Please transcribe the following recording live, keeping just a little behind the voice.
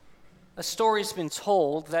A story's been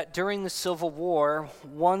told that during the Civil War,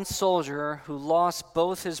 one soldier who lost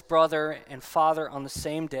both his brother and father on the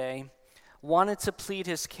same day wanted to plead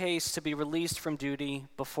his case to be released from duty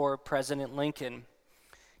before President Lincoln.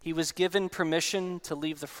 He was given permission to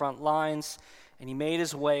leave the front lines, and he made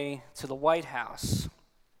his way to the White House.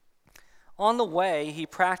 On the way, he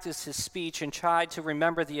practiced his speech and tried to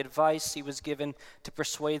remember the advice he was given to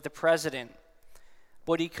persuade the president.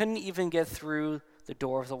 But he couldn't even get through the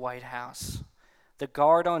door of the White House. The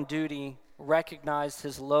guard on duty recognized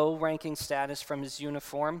his low-ranking status from his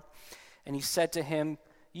uniform, and he said to him,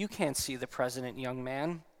 "You can't see the president, young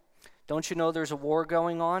man. Don't you know there's a war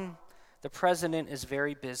going on? The president is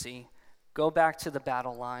very busy. Go back to the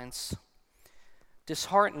battle lines."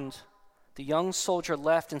 Disheartened, the young soldier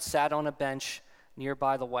left and sat on a bench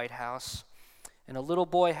nearby the White House. And a little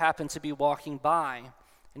boy happened to be walking by,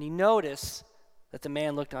 and he noticed that the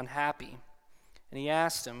man looked unhappy. And he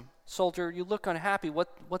asked him, "Soldier, you look unhappy.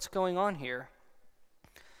 What's going on here?"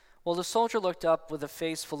 Well, the soldier looked up with a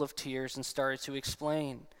face full of tears and started to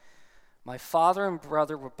explain. "My father and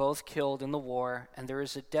brother were both killed in the war, and there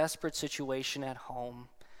is a desperate situation at home.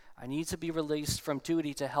 I need to be released from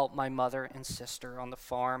duty to help my mother and sister on the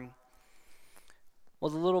farm."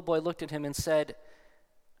 Well, the little boy looked at him and said,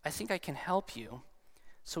 "I think I can help you."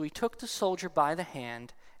 So he took the soldier by the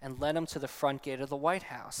hand and led him to the front gate of the White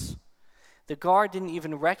House. The guard didn't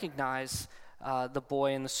even recognize the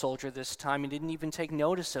boy and the soldier this time. He didn't even take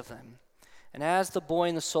notice of them. And as the boy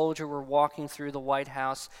and the soldier were walking through the White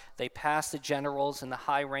House, they passed the generals and the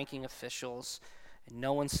high-ranking officials, and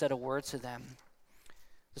no one said a word to them.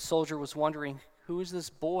 The soldier was wondering, who is this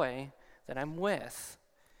boy that I'm with?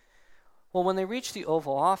 Well, when they reached the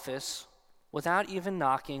Oval Office, without even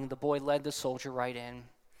knocking, the boy led the soldier right in.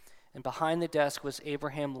 And behind the desk was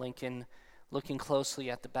Abraham Lincoln, looking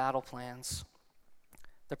closely at the battle plans.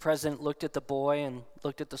 The president looked at the boy and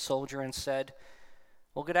looked at the soldier and said,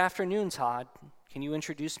 "Well, good afternoon, Todd. Can you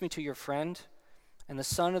introduce me to your friend?" And the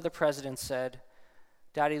son of the president said,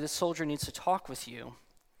 "Daddy, the soldier needs to talk with you."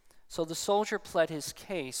 So the soldier pled his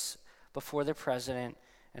case before the president,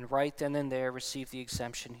 and right then and there received the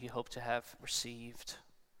exemption he hoped to have received.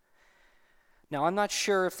 Now, I'm not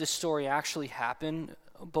sure if this story actually happened,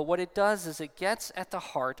 but what it does is it gets at the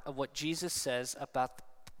heart of what Jesus says about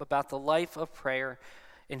the life of prayer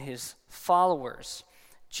in his followers.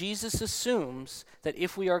 Jesus assumes that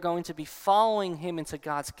if we are going to be following him into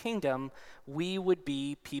God's kingdom, we would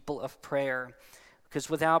be people of prayer. Because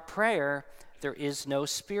without prayer, there is no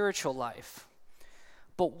spiritual life.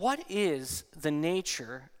 But what is the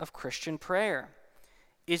nature of Christian prayer?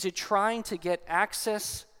 Is it trying to get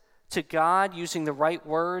access to God using the right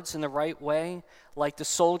words in the right way, like the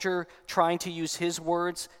soldier trying to use his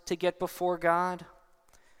words to get before God?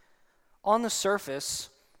 On the surface,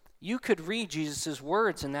 you could read Jesus'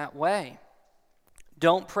 words in that way.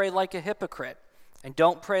 Don't pray like a hypocrite, and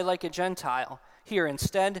don't pray like a Gentile. Here,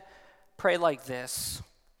 instead, pray like this.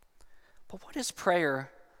 But what is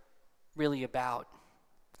prayer really about?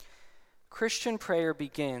 Christian prayer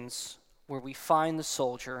begins where we find the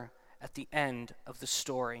soldier at the end of the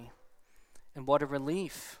story. And what a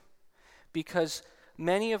relief, because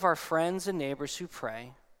many of our friends and neighbors who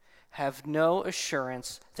pray have no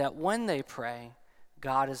assurance that when they pray,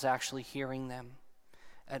 God is actually hearing them.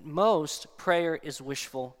 At most, prayer is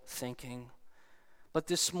wishful thinking. But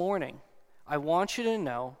this morning, I want you to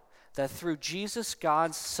know that through Jesus,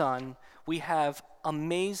 God's Son, we have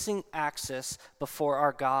amazing access before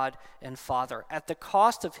our God and Father. At the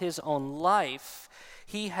cost of his own life,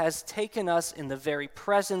 he has taken us in the very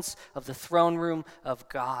presence of the throne room of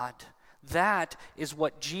God. That is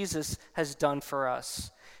what Jesus has done for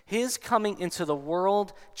us. His coming into the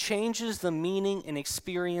world changes the meaning and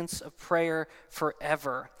experience of prayer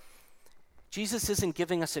forever. Jesus isn't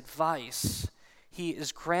giving us advice. He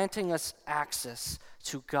is granting us access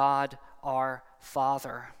to God our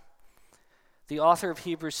Father. The author of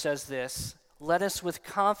Hebrews says this, "Let us with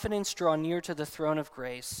confidence draw near to the throne of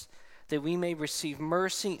grace, that we may receive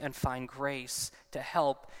mercy and find grace to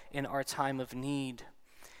help in our time of need."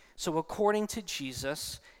 So according to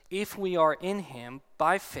Jesus, if we are in him,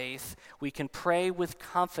 by faith, we can pray with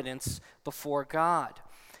confidence before God.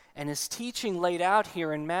 And his teaching laid out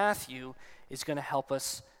here in Matthew is going to help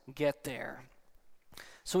us get there.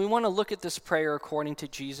 So we want to look at this prayer according to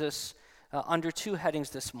Jesus under two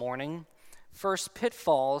headings this morning. First,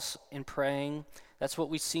 pitfalls in praying. That's what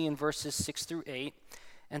we see in verses 6 through 8.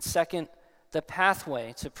 And second, the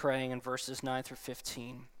pathway to praying in verses 9 through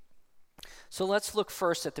 15. So let's look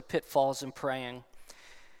first at the pitfalls in praying.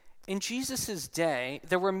 In Jesus' day,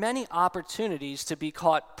 there were many opportunities to be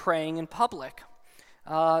caught praying in public.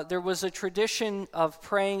 There was a tradition of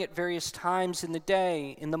praying at various times in the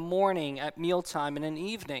day, in the morning, at mealtime, and in the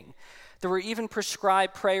evening. There were even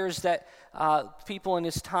prescribed prayers that people in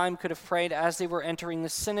his time could have prayed as they were entering the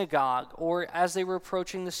synagogue or as they were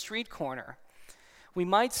approaching the street corner. We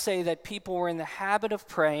might say that people were in the habit of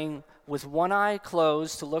praying with one eye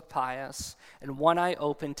closed to look pious and one eye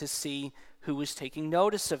open to see who was taking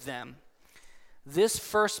notice of them. This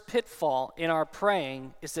first pitfall in our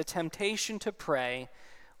praying is the temptation to pray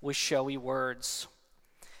with showy words.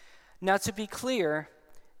 Now, to be clear,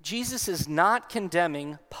 Jesus is not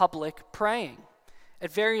condemning public praying.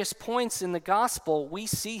 At various points in the gospel, we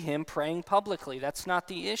see him praying publicly. That's not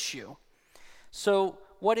the issue. So,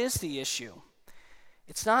 what is the issue?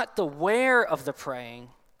 It's not the where of the praying,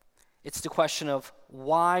 it's the question of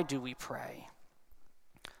why do we pray?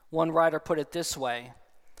 One writer put it this way: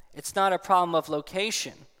 it's not a problem of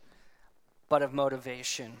location, but of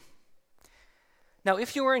motivation. Now,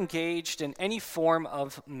 if you are engaged in any form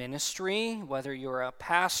of ministry, whether you're a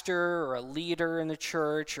pastor or a leader in the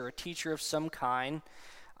church or a teacher of some kind,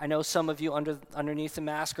 I know some of you underneath the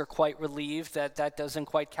mask are quite relieved that that doesn't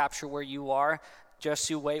quite capture where you are.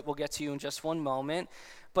 Just you wait, we'll get to you in just one moment.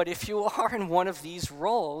 But if you are in one of these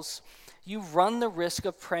roles, you run the risk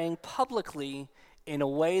of praying publicly in a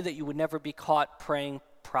way that you would never be caught praying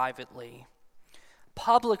privately.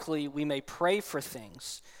 Publicly, we may pray for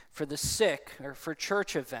things, for the sick, or for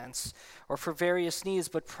church events, or for various needs,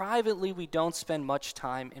 but privately we don't spend much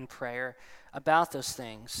time in prayer about those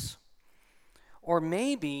things. Or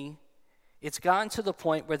maybe it's gotten to the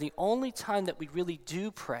point where the only time that we really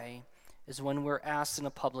do pray is when we're asked in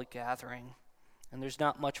a public gathering, and there's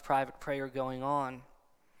not much private prayer going on.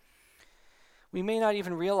 We may not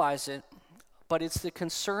even realize it, but it's the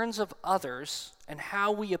concerns of others and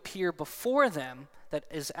how we appear before them that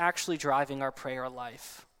is actually driving our prayer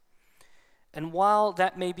life. And while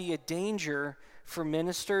that may be a danger for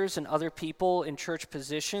ministers and other people in church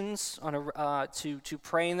positions to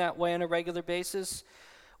pray in that way on a regular basis,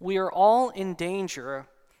 we are all in danger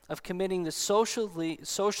of committing the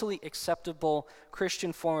socially acceptable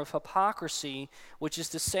Christian form of hypocrisy, which is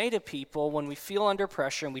to say to people when we feel under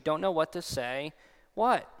pressure and we don't know what to say,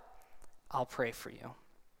 what? I'll pray for you.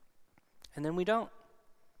 And then we don't.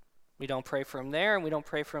 We don't pray for him there and we don't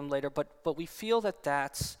pray for him later, but we feel that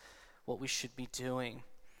that's what we should be doing.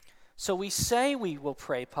 So we say we will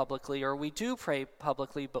pray publicly, or we do pray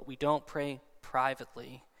publicly, but we don't pray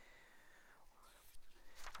privately.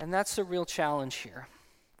 And that's the real challenge here,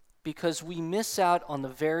 because we miss out on the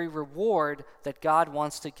very reward that God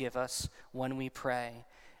wants to give us when we pray.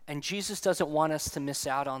 And Jesus doesn't want us to miss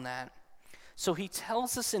out on that. So he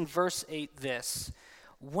tells us in verse 8 this: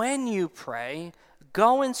 when you pray,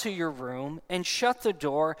 go into your room and shut the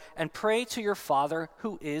door and pray to your Father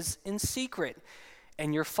who is in secret.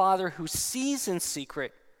 And your Father who sees in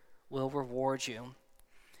secret will reward you.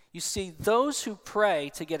 You see, those who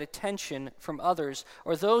pray to get attention from others,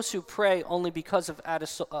 or those who pray only because of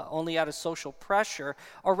only out of social pressure,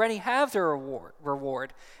 already have their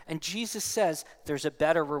reward. And Jesus says there's a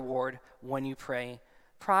better reward when you pray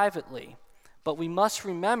privately. But we must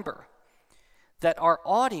remember that our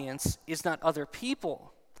audience is not other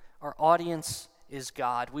people. Our audience is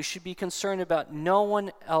God. We should be concerned about no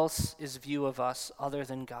one else's view of us other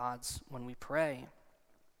than God's when we pray.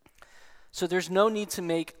 So there's no need to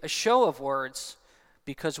make a show of words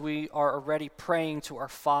because we are already praying to our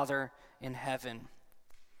Father in heaven.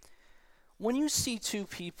 When you see two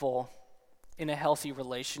people in a healthy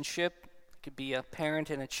relationship, it could be a parent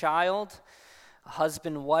and a child, a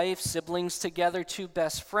husband, wife, siblings together, two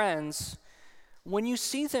best friends, when you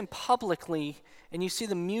see them publicly and you see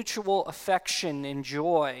the mutual affection and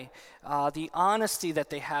joy, the honesty that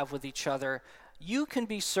they have with each other, you can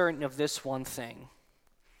be certain of this one thing: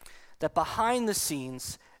 that behind the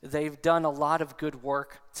scenes, they've done a lot of good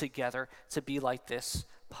work together to be like this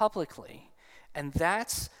publicly. And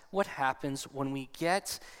that's what happens when we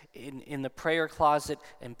get in the prayer closet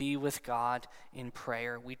and be with God in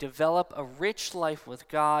prayer. We develop a rich life with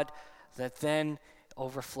God that then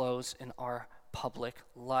overflows in our public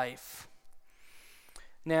life.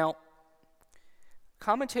 Now,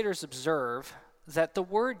 commentators observe that the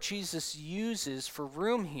word Jesus uses for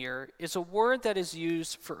room here is a word that is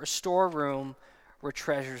used for a storeroom where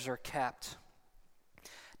treasures are kept.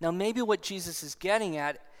 Now, maybe what Jesus is getting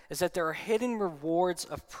at is that there are hidden rewards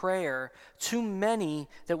of prayer, too many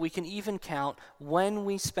that we can even count, when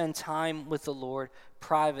we spend time with the Lord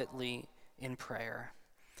privately in prayer.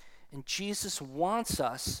 And Jesus wants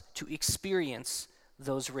us to experience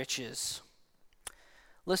those riches.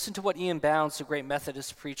 Listen to what Ian Bounds, the great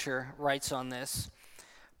Methodist preacher, writes on this.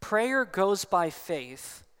 Prayer goes by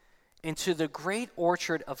faith into the great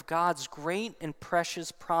orchard of God's great and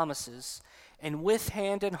precious promises, and with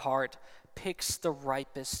hand and heart picks the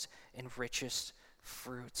ripest and richest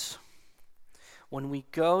fruits. When we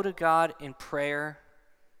go to God in prayer,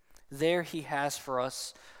 there he has for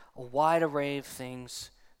us a wide array of things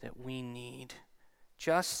that we need,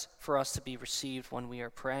 just for us to be received when we are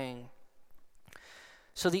praying.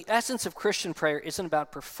 So the essence of Christian prayer isn't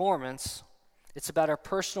about performance. It's about our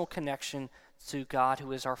personal connection to God,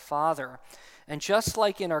 who is our Father. And just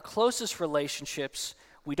like in our closest relationships,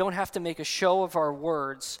 we don't have to make a show of our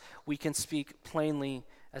words. We can speak plainly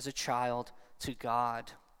as a child to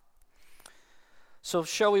God. So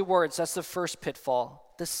showy words, that's the first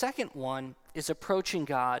pitfall. The second one is approaching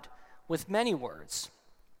God with many words.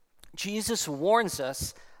 Jesus warns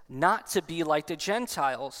us not to be like the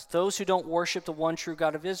Gentiles, those who don't worship the one true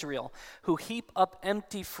God of Israel, who heap up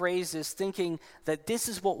empty phrases thinking that this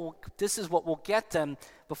is what will get them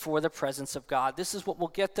before the presence of God. This is what will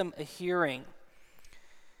get them a hearing.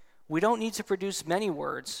 We don't need to produce many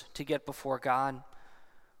words to get before God.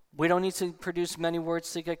 We don't need to produce many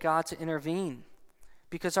words to get God to intervene,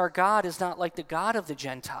 because our God is not like the God of the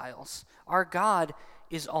Gentiles. Our God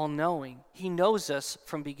is all-knowing. He knows us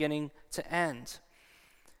from beginning to end.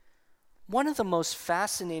 One of the most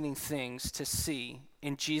fascinating things to see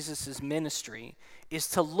in Jesus' ministry is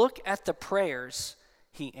to look at the prayers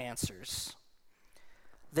he answers.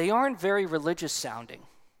 They aren't very religious sounding,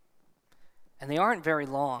 and they aren't very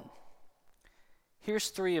long. Here's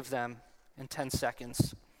 3 of them in 10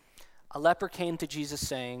 seconds. A leper came to Jesus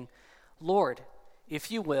saying, "Lord, if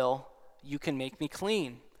you will, you can make me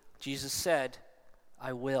clean." Jesus said,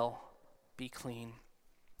 "I will be clean."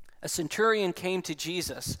 A centurion came to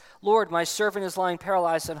Jesus. "Lord, my servant is lying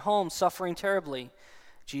paralyzed at home, suffering terribly."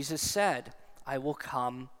 Jesus said, "I will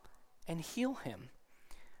come and heal him."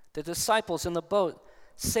 The disciples in the boat,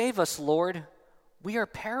 "Save us, Lord, we are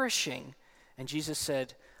perishing." And Jesus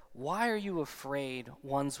said, "Why are you afraid,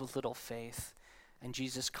 ones with little faith?" And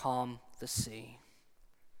Jesus calmed the sea.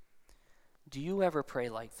 Do you ever pray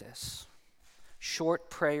like this?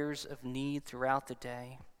 Short prayers of need throughout the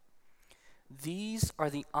day? These are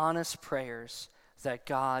the honest prayers that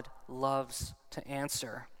God loves to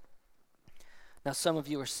answer. Now, some of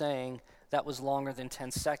you are saying that was longer than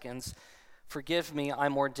 10 seconds. Forgive me,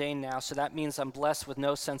 I'm ordained now, so that means I'm blessed with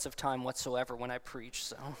no sense of time whatsoever when I preach.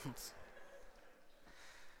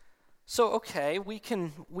 So okay, we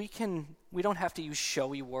don't have to use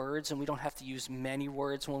showy words, and we don't have to use many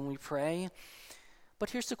words when we pray. But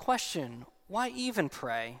here's the question: why even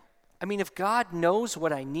pray? I mean, if God knows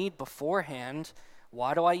what I need beforehand,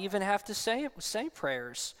 why do I even have to say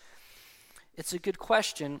prayers? It's a good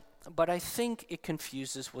question, but I think it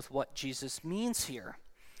confuses with what Jesus means here.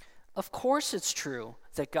 Of course it's true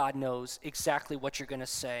that God knows exactly what you're going to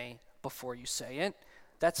say before you say it.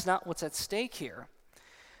 That's not what's at stake here.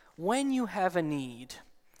 When you have a need,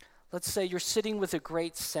 let's say you're sitting with a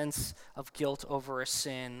great sense of guilt over a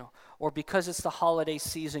sin, or because it's the holiday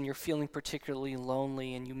season, you're feeling particularly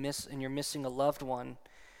lonely and you're missing a loved one.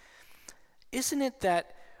 Isn't it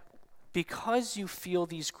that because you feel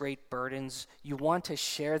these great burdens, you want to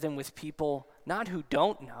share them with people not who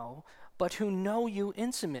don't know, but who know you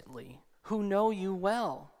intimately, who know you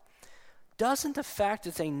well? Doesn't the fact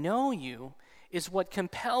that they know you is what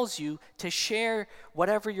compels you to share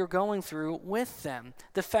whatever you're going through with them?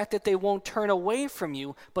 The fact that they won't turn away from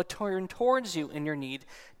you, but turn towards you in your need,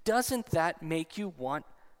 doesn't that make you want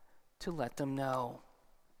to let them know?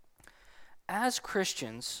 As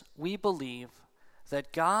Christians, we believe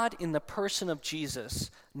that God, in the person of Jesus,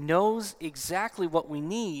 knows exactly what we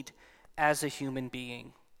need as a human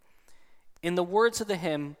being. In the words of the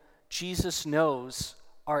hymn, Jesus knows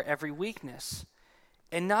our every weakness.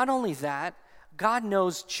 And not only that, God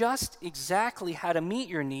knows just exactly how to meet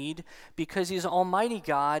your need because he's Almighty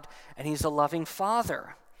God and he's a loving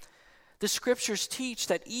Father. The scriptures teach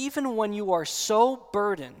that even when you are so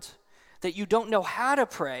burdened that you don't know how to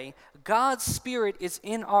pray, God's Spirit is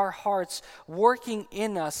in our hearts, working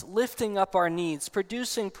in us, lifting up our needs,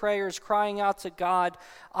 producing prayers, crying out to God,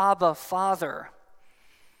 Abba, Father.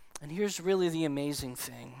 And here's really the amazing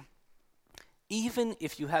thing. Even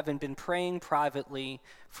if you haven't been praying privately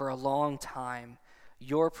for a long time,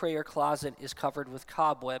 your prayer closet is covered with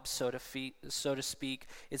cobwebs, so to speak.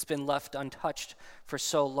 It's been left untouched for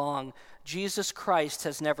so long. Jesus Christ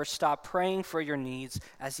has never stopped praying for your needs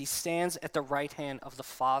as he stands at the right hand of the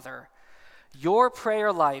Father. Your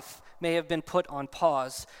prayer life may have been put on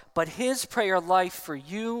pause, but his prayer life for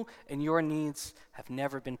you and your needs have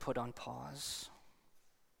never been put on pause.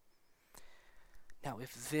 Now,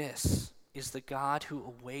 if this is the God who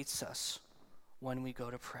awaits us when we go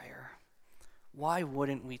to prayer. Why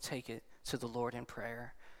wouldn't we take it to the Lord in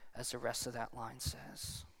prayer, as the rest of that line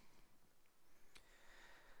says?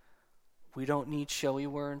 We don't need showy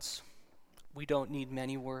words. We don't need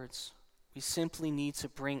many words. We simply need to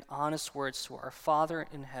bring honest words to our Father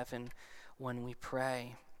in heaven when we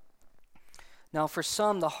pray. Now, for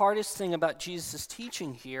some, the hardest thing about Jesus'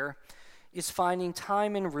 teaching here is finding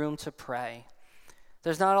time and room to pray.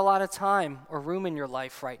 There's not a lot of time or room in your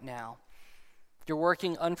life right now. You're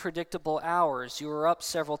working unpredictable hours. You are up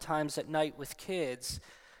several times at night with kids.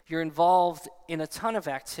 You're involved in a ton of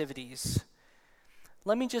activities.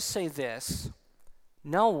 Let me just say this.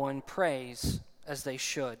 No one prays as they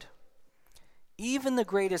should. Even the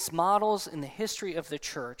greatest models in the history of the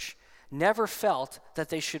church never felt that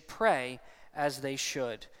they should pray as they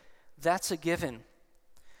should. That's a given.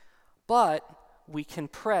 But we can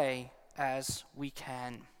pray as we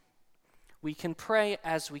can. We can pray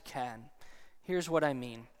as we can. Here's what I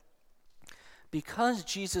mean. Because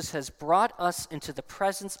Jesus has brought us into the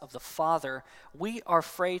presence of the Father, we are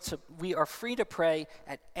free to pray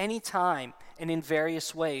at any time and in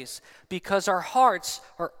various ways, because our hearts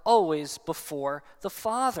are always before the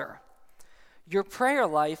Father. Your prayer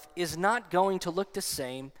life is not going to look the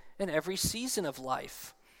same in every season of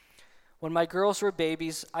life. When my girls were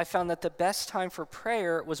babies, I found that the best time for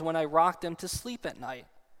prayer was when I rocked them to sleep at night.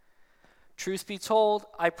 Truth be told,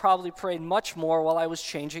 I probably prayed much more while I was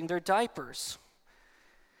changing their diapers.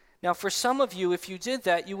 Now, for some of you, if you did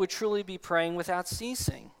that, you would truly be praying without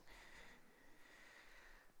ceasing.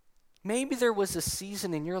 Maybe there was a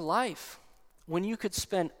season in your life when you could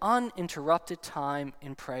spend uninterrupted time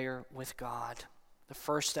in prayer with God. The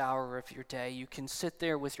first hour of your day, you can sit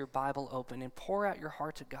there with your Bible open and pour out your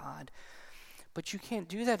heart to God. But you can't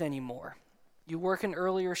do that anymore. You work an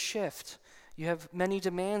earlier shift. You have many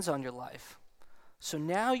demands on your life. So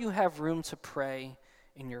now you have room to pray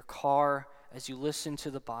in your car, as you listen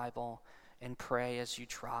to the Bible, and pray as you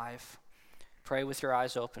drive. Pray with your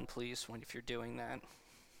eyes open, please, if you're doing that.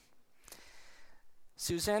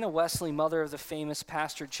 Susanna Wesley, mother of the famous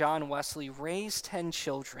pastor John Wesley, raised 10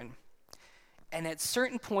 children. And at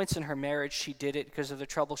certain points in her marriage, she did it because of the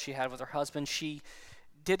trouble she had with her husband. She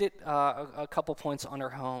did it a couple points on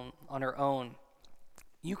her own.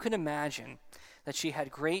 You can imagine that she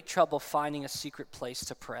had great trouble finding a secret place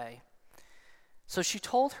to pray. So she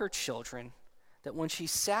told her children that when she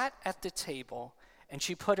sat at the table and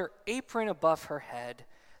she put her apron above her head,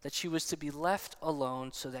 that she was to be left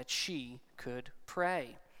alone so that she could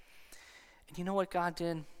pray. And you know what God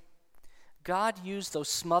did? God used those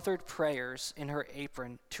smothered prayers in her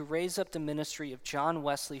apron to raise up the ministry of John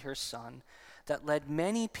Wesley, her son, that led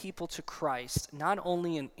many people to Christ, not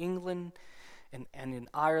only in England and in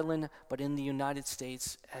Ireland, but in the United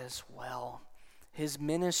States as well. His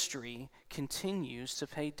ministry continues to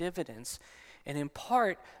pay dividends, and in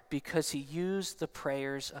part because he used the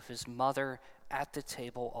prayers of his mother at the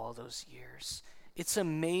table all those years. It's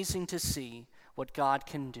amazing to see what God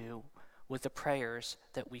can do with the prayers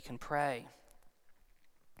that we can pray.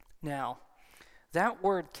 Now, that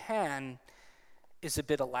word "can" is a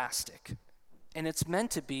bit elastic, and it's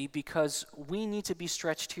meant to be because we need to be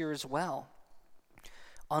stretched here as well.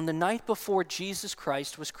 On the night before Jesus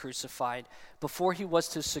Christ was crucified, before he was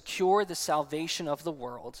to secure the salvation of the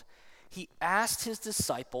world, he asked his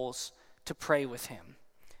disciples to pray with him,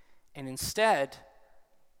 and instead,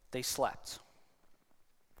 they slept.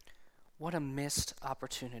 What a missed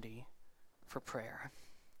opportunity for prayer.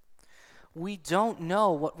 We don't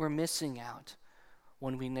know what we're missing out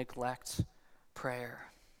when we neglect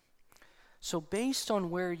prayer. So based on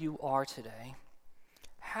where you are today,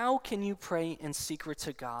 how can you pray in secret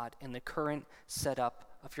to God in the current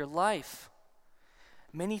setup of your life?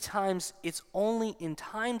 Many times, it's only in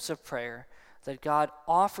times of prayer that God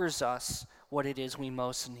offers us what it is we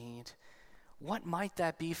most need. What might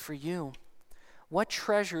that be for you? What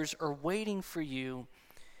treasures are waiting for you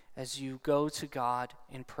as you go to God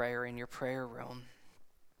in prayer in your prayer room?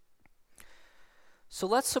 So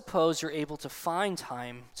let's suppose you're able to find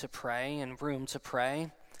time to pray and room to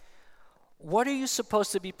pray. What are you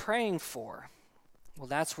supposed to be praying for? Well,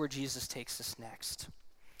 that's where Jesus takes us next.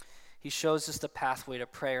 He shows us the pathway to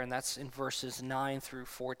prayer, and that's in verses 9 through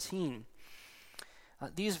 14.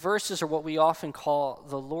 These verses are what we often call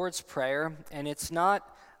the Lord's Prayer, and it's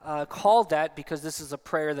not called that because this is a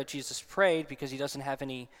prayer that Jesus prayed because he doesn't have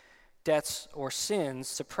any debts or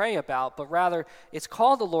sins to pray about, but rather it's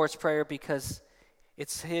called the Lord's Prayer because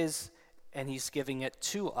it's his and he's giving it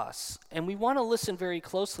to us. And we want to listen very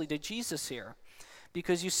closely to Jesus here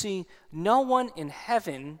because you see, no one in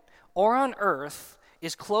heaven or on earth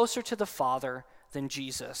is closer to the Father than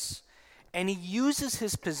Jesus. And he uses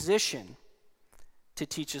his position to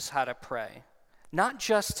teach us how to pray, not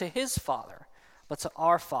just to his Father, but to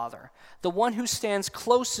our Father. The one who stands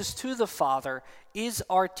closest to the Father is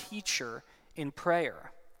our teacher in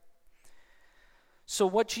prayer. So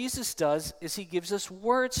what Jesus does is he gives us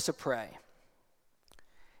words to pray.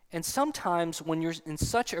 And sometimes when you're in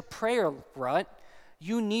such a prayer rut,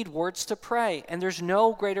 you need words to pray. And there's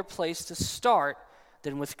no greater place to start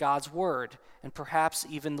than with God's word, and perhaps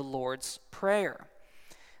even the Lord's Prayer.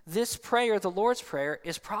 This prayer, the Lord's Prayer,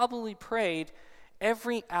 is probably prayed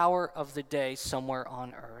every hour of the day somewhere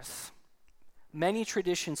on earth. Many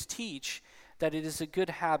traditions teach that it is a good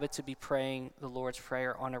habit to be praying the Lord's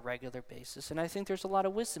Prayer on a regular basis, and I think there's a lot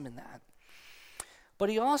of wisdom in that. But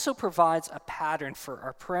he also provides a pattern for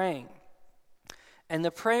our praying. And the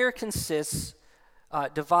prayer divides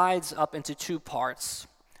up into two parts.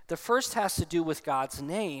 The first has to do with God's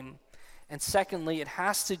name, and secondly, it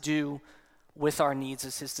has to do with our needs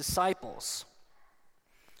as his disciples.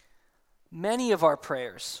 Many of our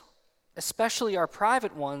prayers, especially our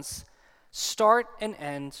private ones, start and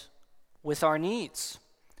end with our needs,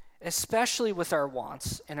 especially with our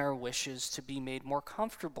wants and our wishes to be made more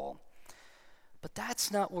comfortable. But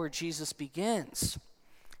that's not where Jesus begins.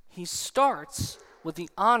 He starts with the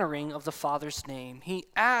honoring of the Father's name. He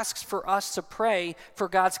asks for us to pray for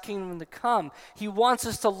God's kingdom to come. He wants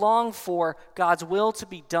us to long for God's will to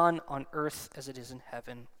be done on earth as it is in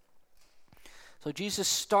heaven. So Jesus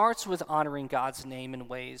starts with honoring God's name in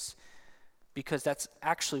ways because that's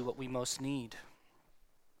actually what we most need.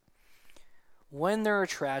 When there are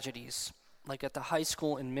tragedies, like at the high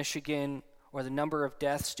school in Michigan or the number of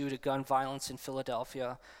deaths due to gun violence in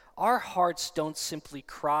Philadelphia, our hearts don't simply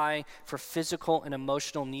cry for physical and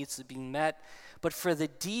emotional needs to be met, but for the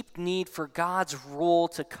deep need for God's rule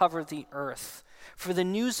to cover the earth, for the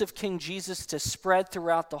news of King Jesus to spread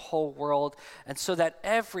throughout the whole world, and so that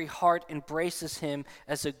every heart embraces him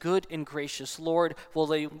as a good and gracious Lord,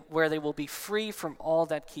 where they will be free from all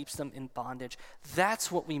that keeps them in bondage.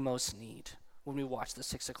 That's what we most need when we watch the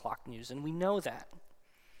 6 o'clock news, and we know that.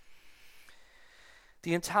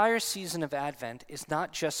 The entire season of Advent is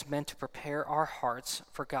not just meant to prepare our hearts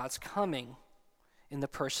for God's coming in the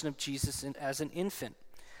person of Jesus as an infant,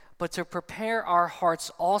 but to prepare our hearts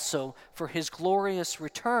also for his glorious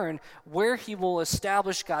return, where he will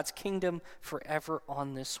establish God's kingdom forever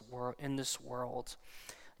in this world.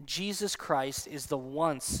 Jesus Christ is the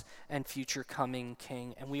once and future coming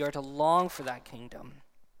King, and we are to long for that kingdom.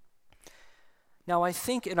 Now, I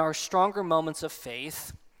think in our stronger moments of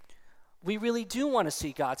faith, we really do want to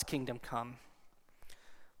see God's kingdom come.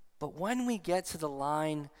 But when we get to the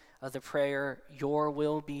line of the prayer, "Your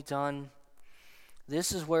will be done,"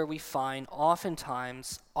 this is where we find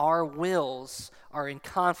oftentimes our wills are in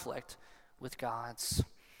conflict with God's.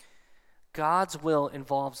 God's will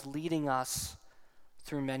involves leading us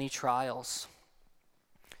through many trials.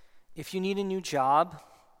 If you need a new job,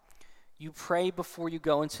 you pray before you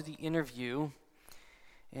go into the interview,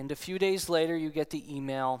 and a few days later you get the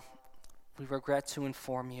email, "We regret to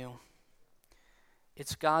inform you,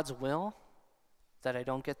 it's God's will that I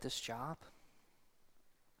don't get this job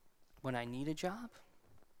when I need a job."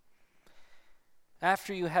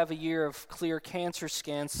 After you have a year of clear cancer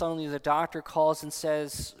scans, suddenly the doctor calls and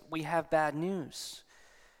says, "We have bad news.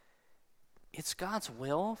 It's God's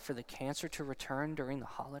will for the cancer to return during the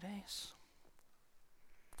holidays."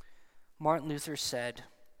 Martin Luther said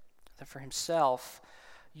that for himself,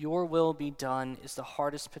 "Your will be done" is the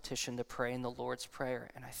hardest petition to pray in the Lord's Prayer,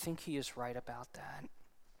 and I think he is right about that.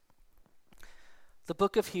 The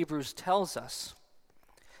book of Hebrews tells us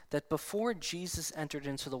that before Jesus entered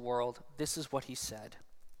into the world, this is what he said: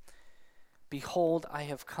 "Behold, I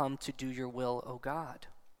have come to do your will, O God."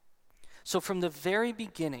 So from the very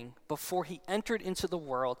beginning, before he entered into the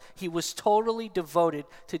world, he was totally devoted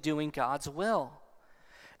to doing God's will.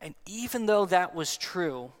 And even though that was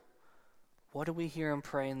true, what do we hear him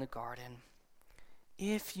pray in the garden?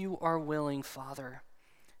 "If you are willing, Father,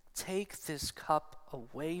 take this cup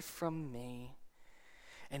away from me."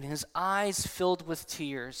 And his eyes filled with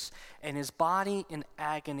tears and his body in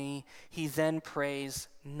agony, he then prays,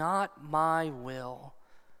 "Not my will,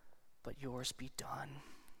 but yours be done."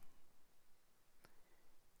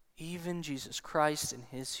 Even Jesus Christ in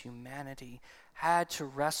his humanity had to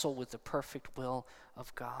wrestle with the perfect will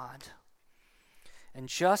of God. And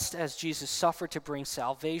just as Jesus suffered to bring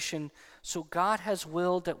salvation, so God has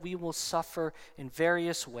willed that we will suffer in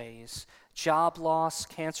various ways: job loss,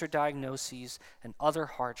 cancer diagnoses, and other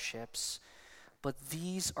hardships. But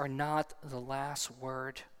these are not the last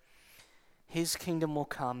word. His kingdom will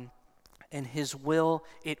come and his will,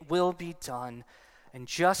 it will be done. And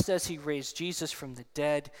just as he raised Jesus from the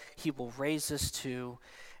dead, he will raise us too.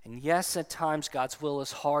 And yes, at times God's will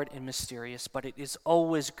is hard and mysterious, but it is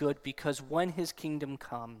always good, because when his kingdom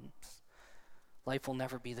comes, life will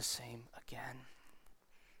never be the same again.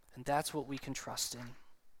 And that's what we can trust in.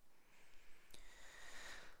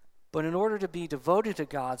 But in order to be devoted to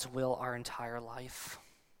God's will our entire life,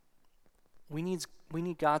 we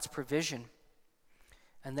need God's provision.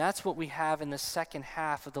 And that's what we have in the second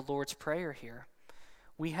half of the Lord's Prayer here.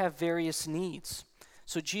 We have various needs.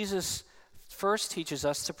 So Jesus first teaches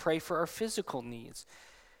us to pray for our physical needs.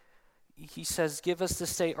 He says, "Give us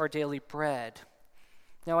this day our daily bread."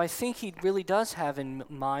 Now, I think he really does have in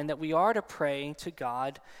mind that we are to pray to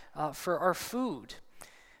God for our food.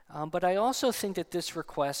 But I also think that this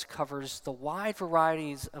request covers the wide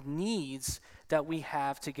varieties of needs that we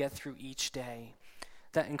have to get through each day.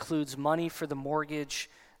 That includes money for the mortgage,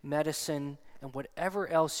 medicine, and whatever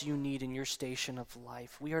else you need in your station of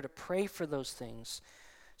life. We are to pray for those things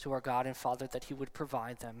to our God and Father, that he would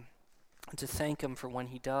provide them, and to thank him for when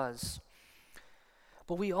he does.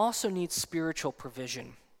 But we also need spiritual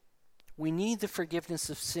provision. We need the forgiveness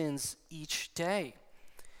of sins each day.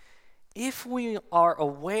 If we are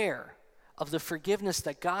aware of the forgiveness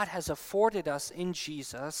that God has afforded us in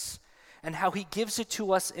Jesus and how he gives it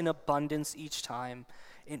to us in abundance each time,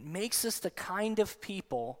 it makes us the kind of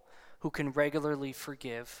people who can regularly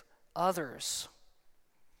forgive others.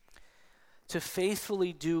 To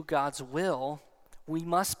faithfully do God's will, we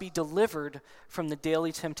must be delivered from the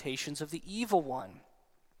daily temptations of the evil one.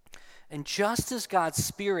 And just as God's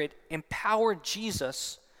Spirit empowered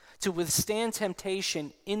Jesus to withstand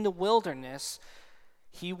temptation in the wilderness,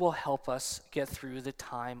 he will help us get through the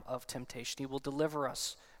time of temptation. He will deliver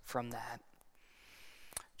us from that.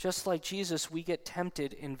 Just like Jesus, we get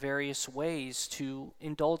tempted in various ways to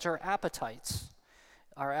indulge our appetites,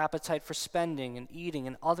 our appetite for spending and eating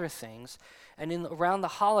and other things. And around the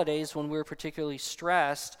holidays, when we're particularly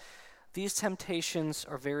stressed, these temptations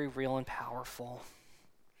are very real and powerful.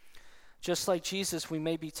 Just like Jesus, we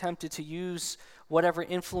may be tempted to use whatever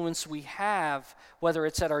influence we have, whether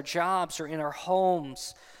it's at our jobs or in our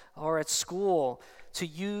homes or at school,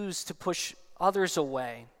 to push others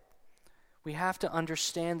away. We have to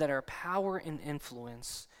understand that our power and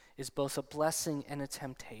influence is both a blessing and a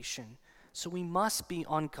temptation. So we must be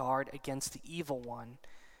on guard against the evil one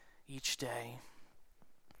each day.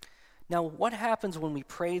 Now, what happens when we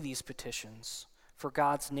pray these petitions for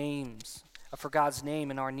God's name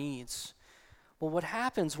and our needs? Well, what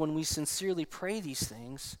happens when we sincerely pray these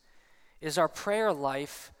things is our prayer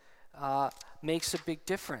life makes a big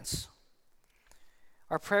difference.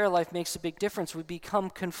 Our prayer life makes a big difference. We become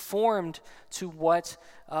conformed to what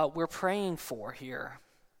we're praying for here.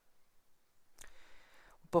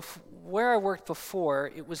 Where I worked before,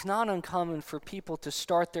 it was not uncommon for people to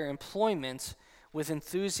start their employment with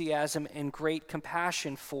enthusiasm and great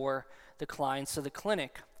compassion for the clients of the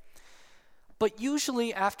clinic. But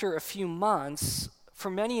usually after a few months, for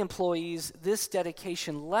many employees, this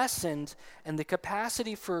dedication lessened and the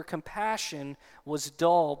capacity for compassion was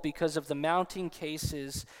dull because of the mounting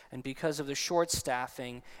cases and because of the short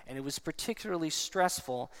staffing, and it was particularly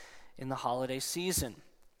stressful in the holiday season.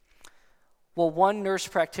 Well, one nurse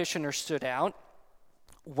practitioner stood out.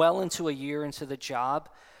 Well into a year into the job,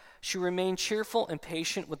 she remained cheerful and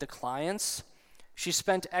patient with the clients. She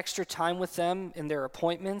spent extra time with them in their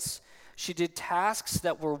appointments. She did tasks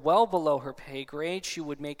that were well below her pay grade. She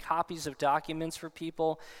would make copies of documents for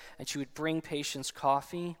people, and she would bring patients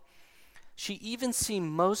coffee. She even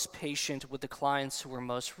seemed most patient with the clients who were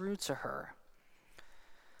most rude to her.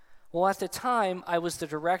 Well, at the time, I was the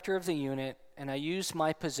director of the unit, and I used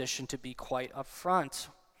my position to be quite upfront.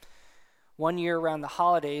 One year around the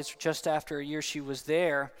holidays, just after a year she was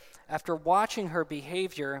there, after watching her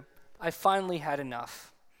behavior, I finally had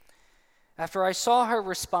enough. After I saw her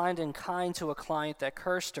respond in kind to a client that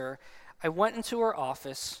cursed her, I went into her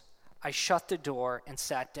office, I shut the door, and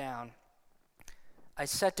sat down. I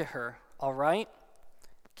said to her, "All right,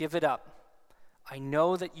 give it up. I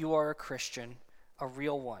know that you are a Christian, a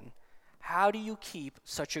real one. How do you keep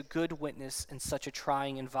such a good witness in such a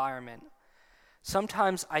trying environment?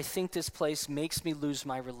 Sometimes I think this place makes me lose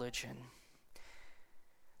my religion."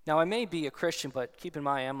 Now, I may be a Christian, but keep in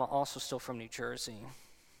mind, I'm also still from New Jersey.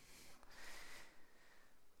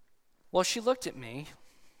 Well, she looked at me.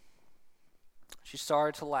 She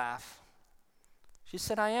started to laugh. She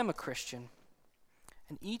said, "I am a Christian.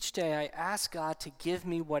 And each day I ask God to give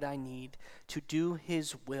me what I need to do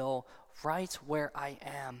his will right where I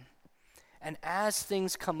am. And as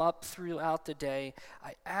things come up throughout the day,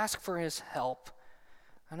 I ask for his help.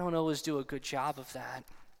 I don't always do a good job of that.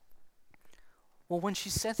 Well, when she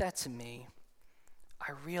said that to me,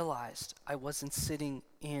 I realized I wasn't sitting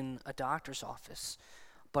in a doctor's office,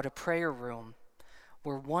 but a prayer room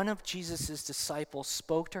where one of Jesus' disciples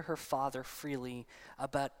spoke to her Father freely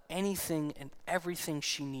about anything and everything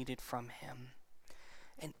she needed from him.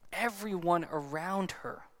 And everyone around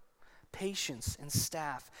her, patients and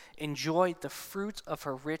staff, enjoyed the fruit of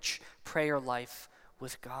her rich prayer life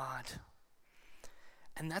with God.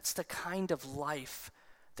 And that's the kind of life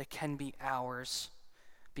that can be ours,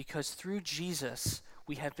 because through Jesus,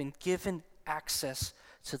 we have been given access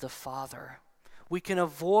to the Father. We can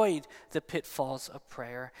avoid the pitfalls of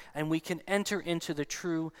prayer, and we can enter into the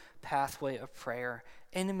true pathway of prayer,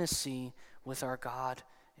 intimacy with our God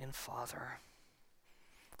and Father.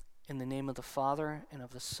 In the name of the Father, and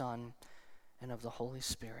of the Son, and of the Holy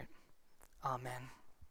Spirit. Amen.